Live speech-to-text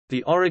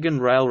The Oregon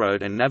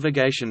Railroad and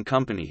Navigation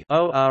Company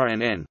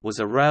was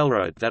a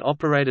railroad that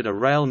operated a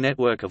rail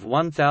network of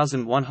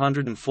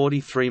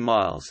 1,143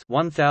 miles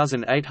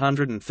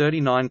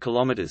 (1,839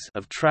 kilometers)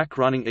 of track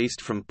running east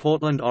from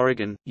Portland,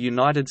 Oregon,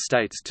 United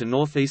States to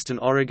northeastern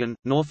Oregon,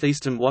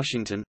 northeastern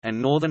Washington,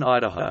 and northern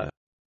Idaho.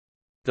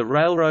 The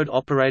railroad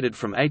operated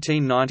from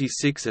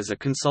 1896 as a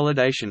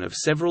consolidation of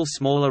several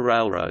smaller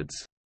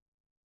railroads.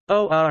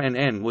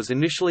 ORNN was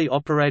initially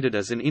operated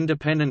as an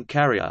independent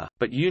carrier,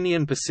 but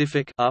Union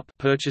Pacific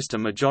purchased a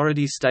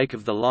majority stake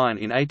of the line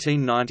in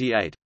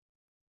 1898.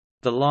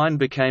 The line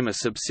became a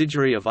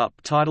subsidiary of UP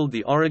titled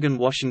the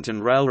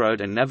Oregon-Washington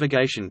Railroad and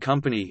Navigation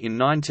Company in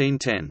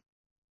 1910.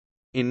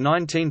 In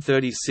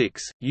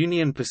 1936,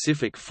 Union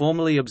Pacific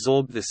formally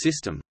absorbed the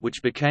system,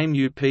 which became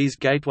UP's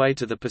gateway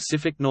to the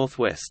Pacific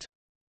Northwest.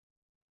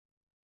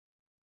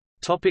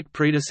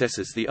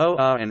 Predecessors. The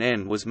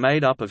ORNN was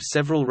made up of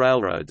several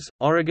railroads.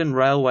 Oregon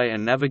Railway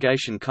and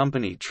Navigation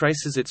Company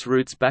traces its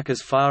roots back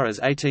as far as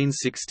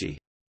 1860.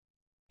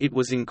 It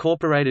was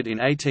incorporated in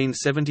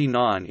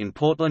 1879 in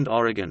Portland,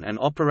 Oregon and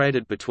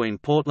operated between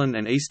Portland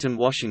and eastern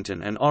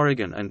Washington and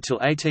Oregon until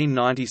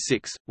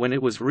 1896, when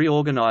it was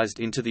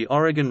reorganized into the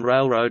Oregon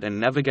Railroad and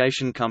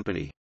Navigation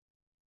Company.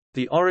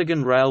 The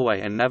Oregon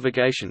Railway and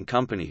Navigation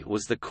Company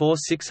was the core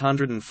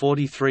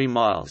 643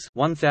 miles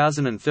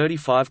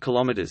 (1,035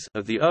 kilometers)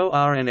 of the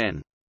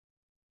ORNN.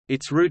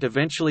 Its route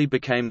eventually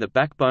became the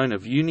backbone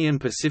of Union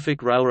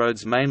Pacific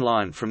Railroad's main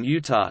line from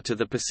Utah to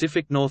the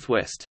Pacific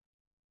Northwest.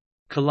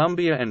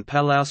 Columbia and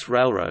Palouse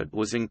Railroad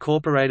was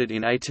incorporated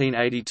in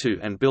 1882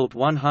 and built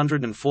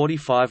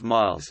 145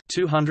 miles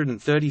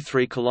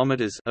 (233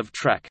 kilometers) of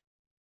track.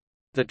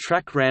 The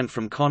track ran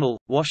from Connell,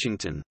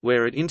 Washington,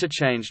 where it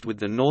interchanged with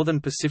the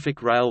Northern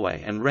Pacific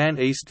Railway and ran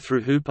east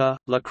through Hooper,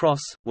 La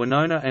Crosse,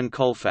 Winona and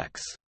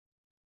Colfax.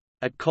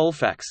 At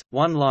Colfax,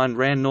 one line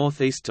ran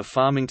northeast to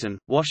Farmington,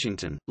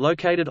 Washington,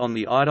 located on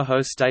the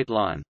Idaho state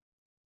line.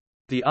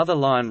 The other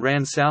line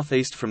ran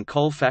southeast from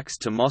Colfax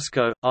to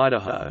Moscow,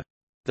 Idaho.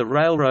 The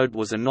railroad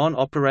was a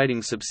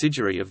non-operating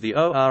subsidiary of the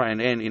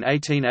ORNN in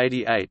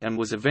 1888 and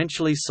was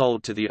eventually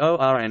sold to the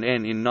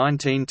ORNN in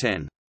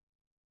 1910.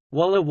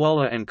 Walla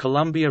Walla and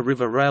Columbia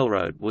River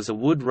Railroad was a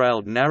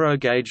wood-railed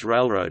narrow-gauge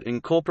railroad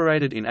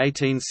incorporated in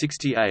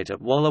 1868 at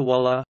Walla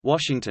Walla,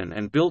 Washington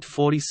and built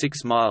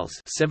 46 miles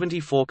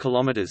 (74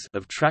 kilometers)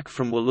 of track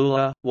from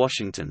Wallula,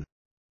 Washington.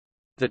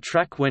 The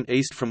track went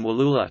east from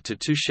Wallula to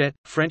Touchette,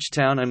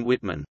 Frenchtown and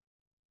Whitman.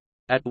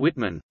 At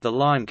Whitman, the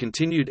line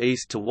continued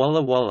east to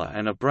Walla Walla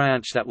and a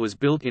branch that was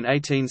built in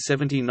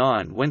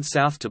 1879 went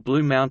south to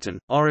Blue Mountain,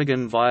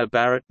 Oregon via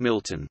Barrett,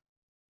 Milton.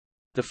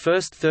 The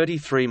first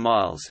 33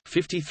 miles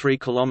 (53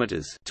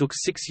 kilometers) took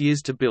 6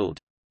 years to build.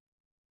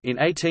 In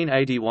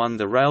 1881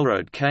 the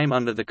railroad came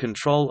under the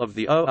control of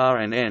the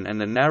ORNN and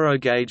the narrow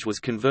gauge was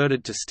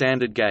converted to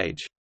standard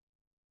gauge.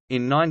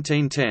 In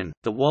 1910,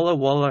 the Walla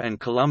Walla and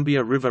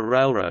Columbia River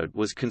Railroad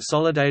was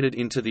consolidated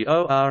into the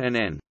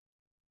ORNN.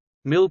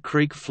 Mill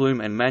Creek Flume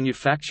and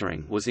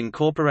Manufacturing was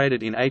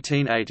incorporated in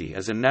 1880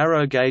 as a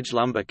narrow-gauge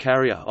lumber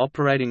carrier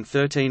operating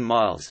 13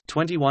 miles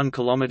 (21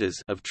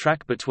 kilometers) of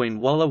track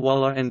between Walla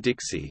Walla and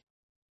Dixie.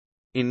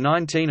 In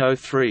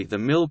 1903 the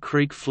Mill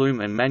Creek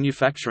Flume and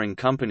Manufacturing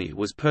Company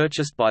was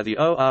purchased by the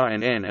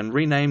ORNN and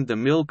renamed the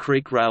Mill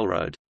Creek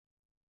Railroad.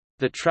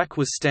 The track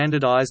was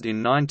standardized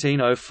in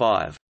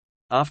 1905.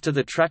 After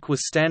the track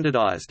was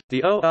standardized,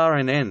 the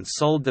ORNN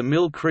sold the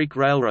Mill Creek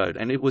Railroad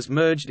and it was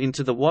merged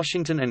into the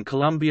Washington and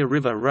Columbia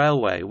River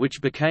Railway,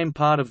 which became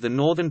part of the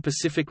Northern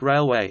Pacific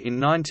Railway in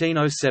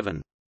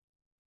 1907.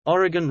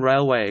 Oregon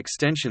Railway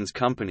Extensions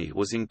Company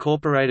was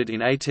incorporated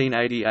in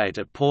 1888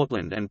 at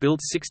Portland and built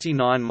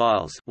 69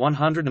 miles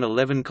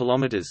 (111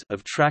 kilometers)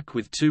 of track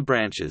with 2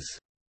 branches.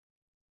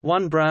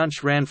 One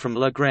branch ran from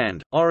La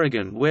Grande,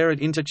 Oregon where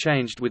it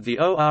interchanged with the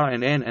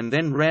ORNN and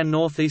then ran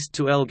northeast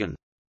to Elgin.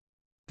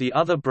 The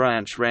other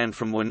branch ran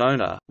from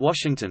Winona,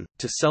 Washington,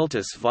 to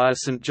Celtis via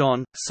St.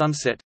 John,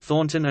 Sunset,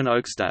 Thornton and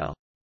Oakesdale.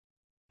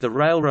 The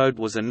railroad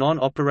was a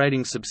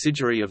non-operating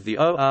subsidiary of the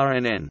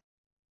ORNN.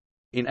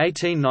 In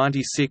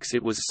 1896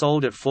 it was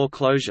sold at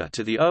foreclosure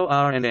to the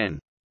ORNN.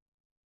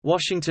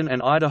 Washington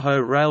and Idaho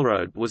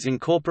Railroad was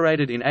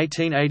incorporated in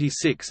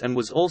 1886 and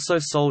was also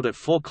sold at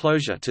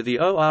foreclosure to the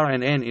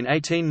ORNN in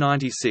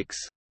 1896.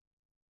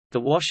 The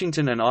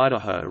Washington and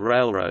Idaho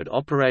Railroad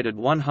operated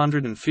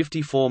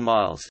 154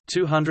 miles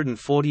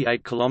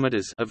 (248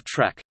 kilometers) of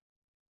track.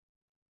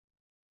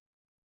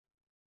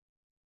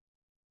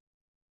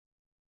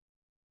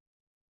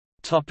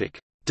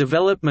 Topic: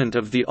 Development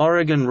of the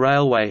Oregon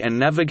Railway and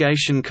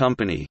Navigation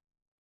Company.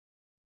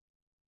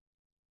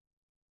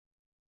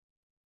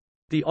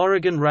 The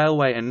Oregon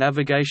Railway and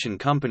Navigation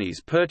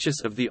Company's purchase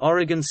of the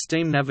Oregon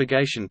Steam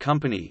Navigation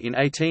Company in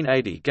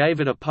 1880 gave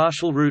it a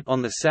partial route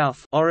on the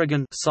South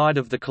Oregon side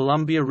of the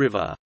Columbia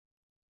River.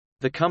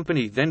 The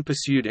company then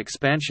pursued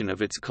expansion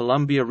of its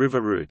Columbia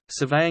River route,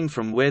 surveying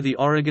from where the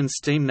Oregon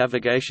steam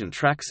navigation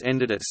tracks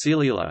ended at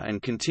Celila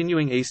and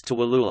continuing east to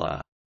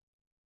Wallula.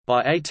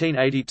 By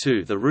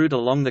 1882 the route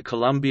along the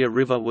Columbia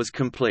River was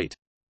complete.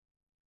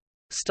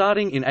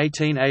 Starting in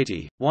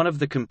 1880, one of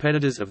the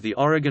competitors of the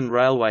Oregon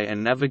Railway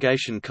and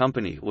Navigation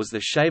Company was the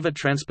Shaver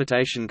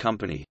Transportation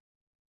Company.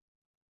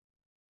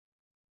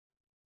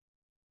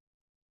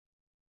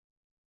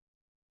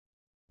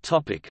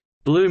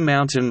 Blue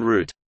Mountain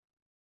Route.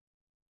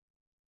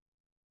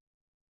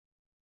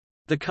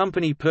 The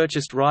company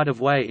purchased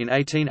right-of-way in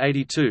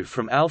 1882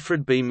 from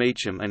Alfred B.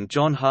 Meacham and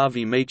John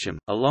Harvey Meacham,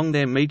 along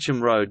their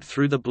Meacham Road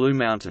through the Blue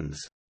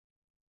Mountains.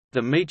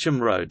 The Meacham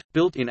Road,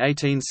 built in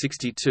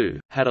 1862,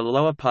 had a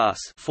lower pass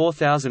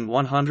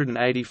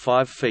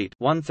 4,185 feet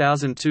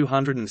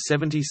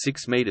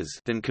 1,276 meters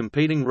than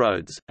competing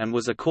roads, and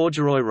was a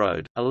corduroy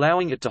road,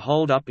 allowing it to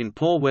hold up in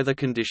poor weather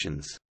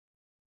conditions.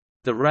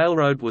 The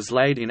railroad was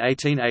laid in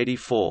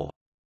 1884.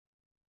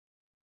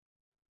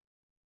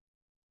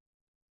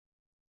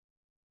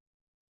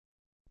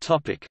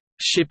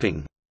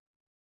 Shipping.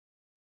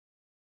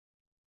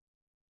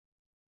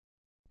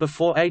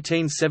 Before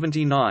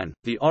 1879,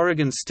 the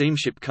Oregon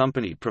Steamship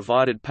Company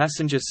provided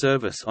passenger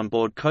service on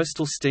board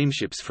coastal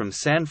steamships from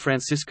San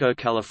Francisco,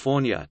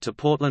 California to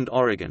Portland,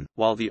 Oregon,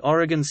 while the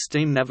Oregon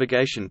Steam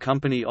Navigation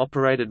Company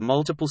operated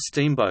multiple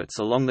steamboats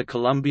along the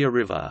Columbia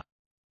River.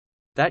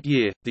 That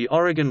year, the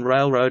Oregon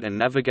Railroad and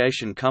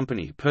Navigation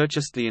Company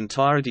purchased the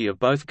entirety of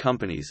both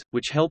companies,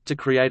 which helped to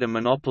create a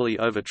monopoly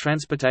over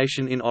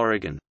transportation in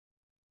Oregon.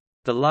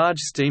 The large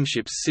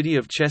steamships City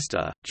of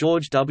Chester,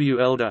 George W.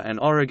 Elder and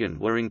Oregon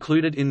were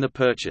included in the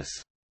purchase.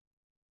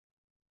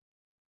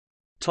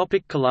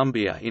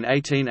 Columbia. In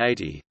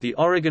 1880, the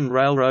Oregon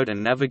Railroad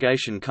and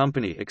Navigation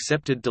Company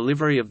accepted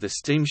delivery of the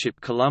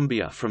steamship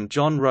Columbia from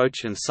John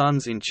Roach and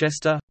Sons in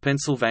Chester,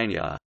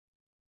 Pennsylvania.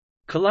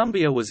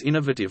 Columbia was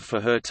innovative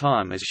for her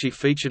time as she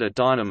featured a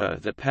dynamo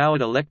that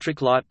powered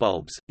electric light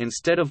bulbs,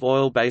 instead of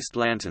oil-based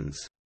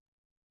lanterns.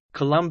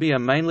 Columbia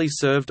mainly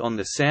served on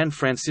the San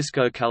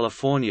Francisco,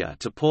 California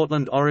to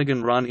Portland,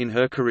 Oregon run in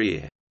her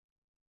career.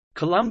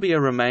 Columbia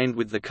remained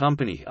with the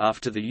company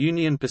after the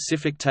Union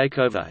Pacific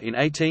takeover in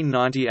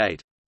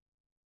 1898.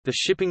 The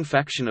shipping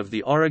faction of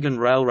the Oregon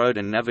Railroad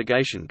and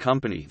Navigation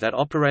Company that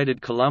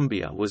operated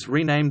Columbia was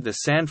renamed the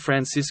San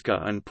Francisco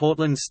and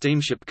Portland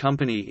Steamship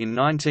Company in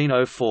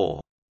 1904.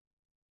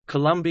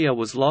 Columbia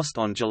was lost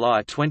on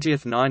July 20,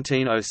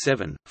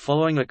 1907,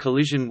 following a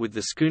collision with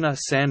the schooner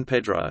San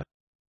Pedro.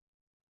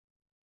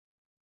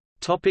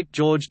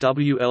 George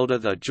W. Elder.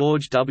 The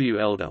George W.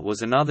 Elder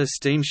was another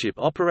steamship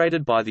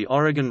operated by the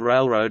Oregon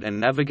Railroad and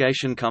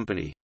Navigation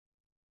Company.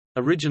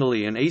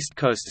 Originally an East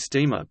Coast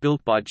steamer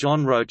built by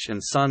John Roach and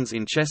Sons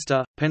in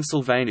Chester,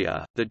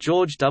 Pennsylvania, the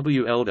George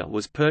W. Elder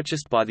was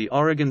purchased by the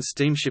Oregon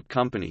Steamship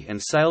Company and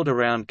sailed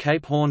around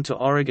Cape Horn to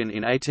Oregon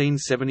in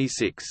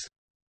 1876.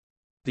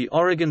 The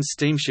Oregon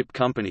Steamship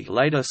Company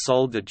later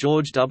sold the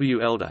George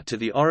W. Elder to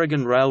the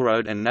Oregon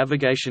Railroad and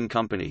Navigation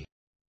Company.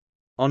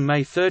 On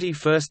May 31,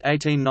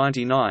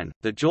 1899,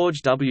 the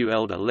George W.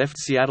 Elder left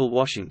Seattle,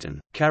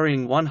 Washington,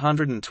 carrying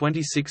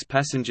 126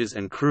 passengers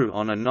and crew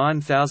on a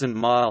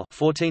 9,000-mile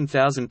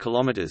 (14,000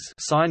 kilometers)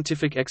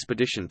 scientific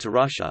expedition to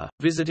Russia,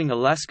 visiting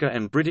Alaska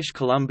and British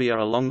Columbia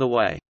along the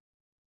way.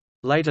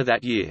 Later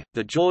that year,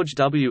 the George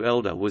W.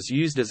 Elder was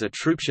used as a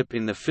troopship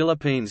in the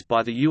Philippines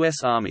by the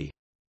U.S. Army.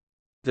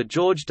 The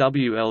George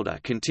W. Elder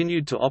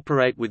continued to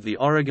operate with the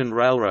Oregon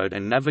Railroad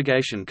and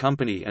Navigation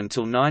Company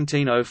until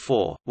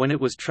 1904, when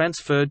it was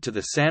transferred to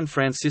the San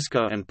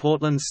Francisco and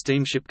Portland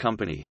Steamship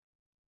Company.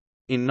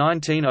 In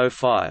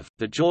 1905,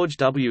 the George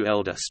W.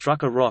 Elder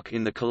struck a rock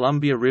in the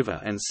Columbia River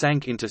and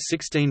sank into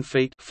 16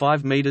 feet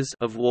 (5 meters)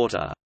 of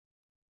water.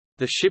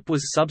 The ship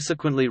was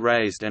subsequently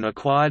raised and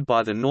acquired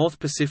by the North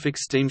Pacific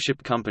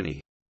Steamship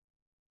Company.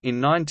 In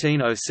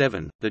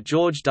 1907, the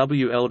George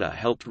W. Elder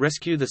helped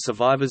rescue the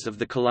survivors of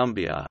the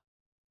Columbia.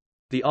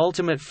 The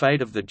ultimate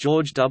fate of the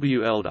George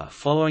W. Elder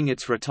following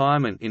its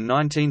retirement in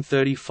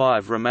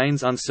 1935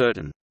 remains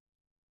uncertain.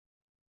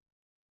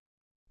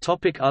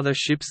 Other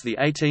ships. The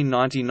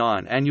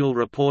 1899 Annual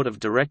Report of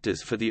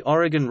Directors for the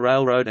Oregon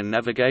Railroad and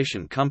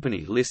Navigation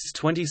Company lists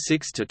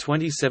 26 to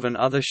 27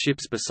 other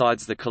ships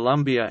besides the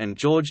Columbia and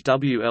George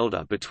W.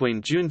 Elder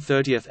between June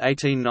 30,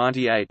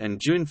 1898 and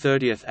June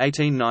 30,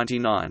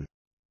 1899.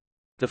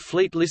 The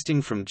fleet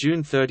listing from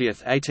June 30,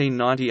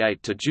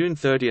 1898 to June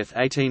 30,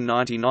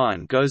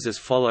 1899 goes as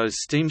follows: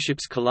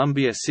 steamships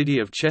Columbia, City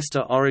of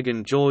Chester,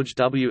 Oregon, George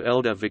W.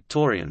 Elder,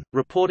 Victorian,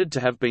 reported to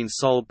have been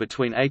sold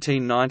between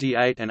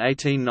 1898 and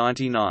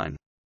 1899.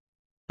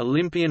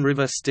 Olympian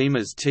River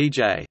steamers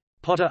T.J.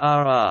 Potter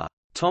R.R.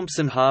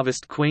 Thompson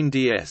Harvest Queen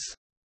D.S.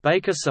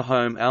 Baker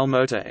Sahome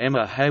Almota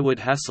Emma Hayward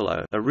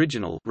Hasselo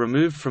original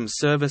removed from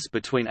service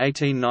between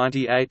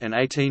 1898 and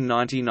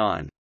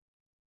 1899.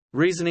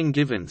 Reasoning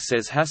given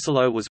says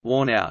Hasselo was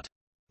worn out.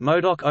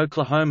 Modoc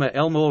Oklahoma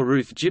Elmore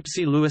Ruth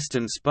Gypsy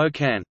Lewiston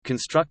Spokane,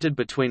 constructed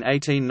between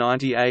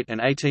 1898 and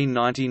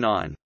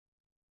 1899.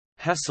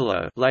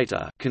 Hasselo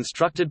later,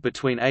 constructed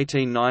between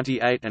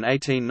 1898 and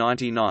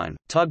 1899.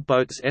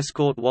 Tugboats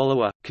Escort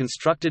Wallowa,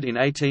 constructed in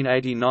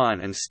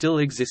 1889 and still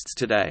exists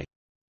today.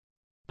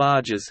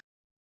 Barges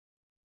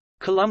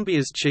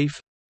Columbia's Chief,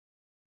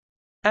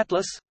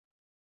 Atlas,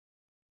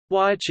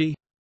 Waiichi,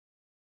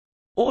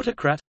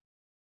 Autocrat.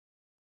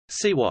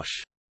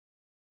 Siwash.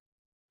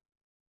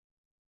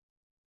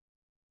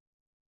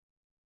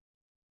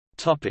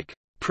 Topic: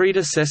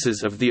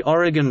 Predecessors of the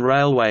Oregon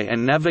Railway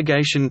and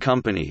Navigation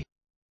Company.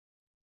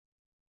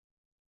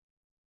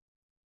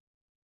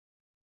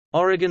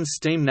 Oregon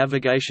Steam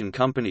Navigation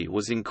Company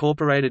was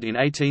incorporated in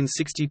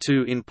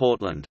 1862 in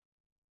Portland.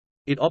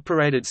 It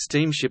operated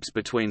steamships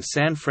between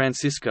San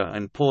Francisco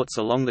and ports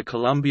along the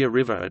Columbia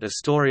River at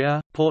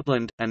Astoria,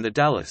 Portland, and the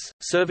Dalles,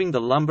 serving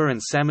the lumber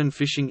and salmon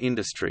fishing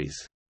industries.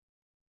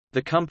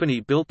 The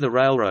company built the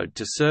railroad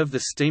to serve the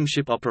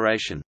steamship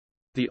operation.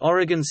 The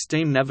Oregon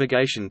Steam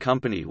Navigation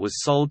Company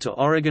was sold to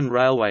Oregon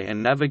Railway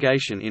and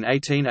Navigation in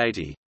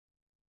 1880.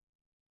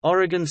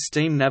 Oregon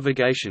Steam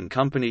Navigation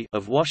Company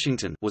of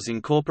Washington was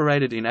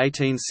incorporated in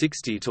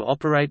 1860 to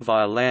operate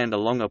via land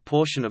along a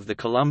portion of the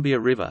Columbia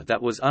River that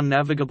was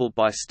unnavigable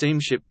by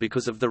steamship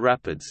because of the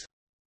rapids.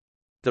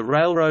 The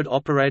railroad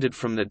operated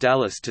from the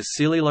Dalles to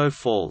Celilo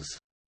Falls.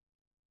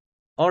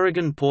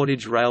 Oregon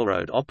Portage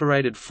Railroad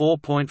operated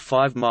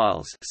 4.5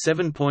 miles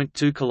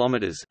 (7.2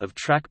 kilometers) of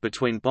track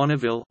between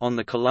Bonneville on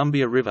the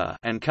Columbia River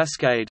and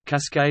Cascade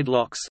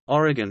Locks,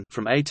 Oregon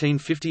from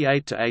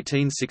 1858 to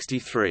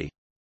 1863.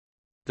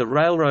 The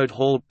railroad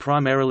hauled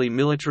primarily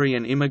military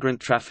and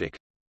immigrant traffic.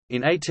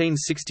 In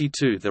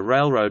 1862 the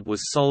railroad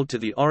was sold to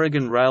the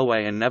Oregon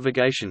Railway and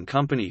Navigation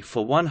Company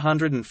for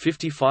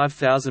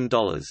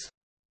 $155,000.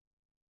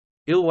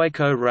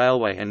 Ilwaco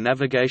Railway and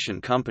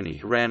Navigation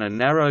Company ran a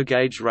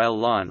narrow-gauge rail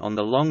line on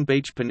the Long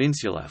Beach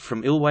Peninsula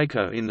from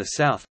Ilwaco in the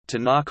south, to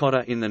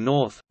Narcotta in the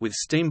north, with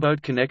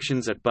steamboat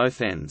connections at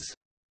both ends.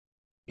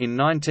 In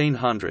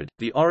 1900,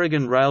 the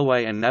Oregon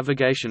Railway and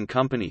Navigation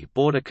Company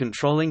bought a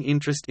controlling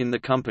interest in the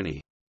company.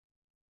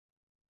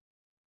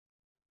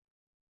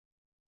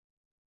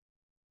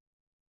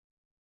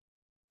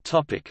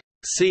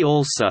 See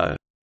also: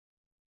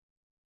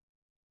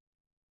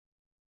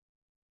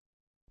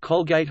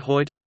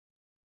 Colgate-Hoyt,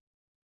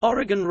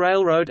 Oregon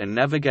Railroad and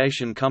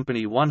Navigation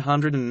Company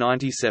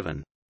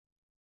 197.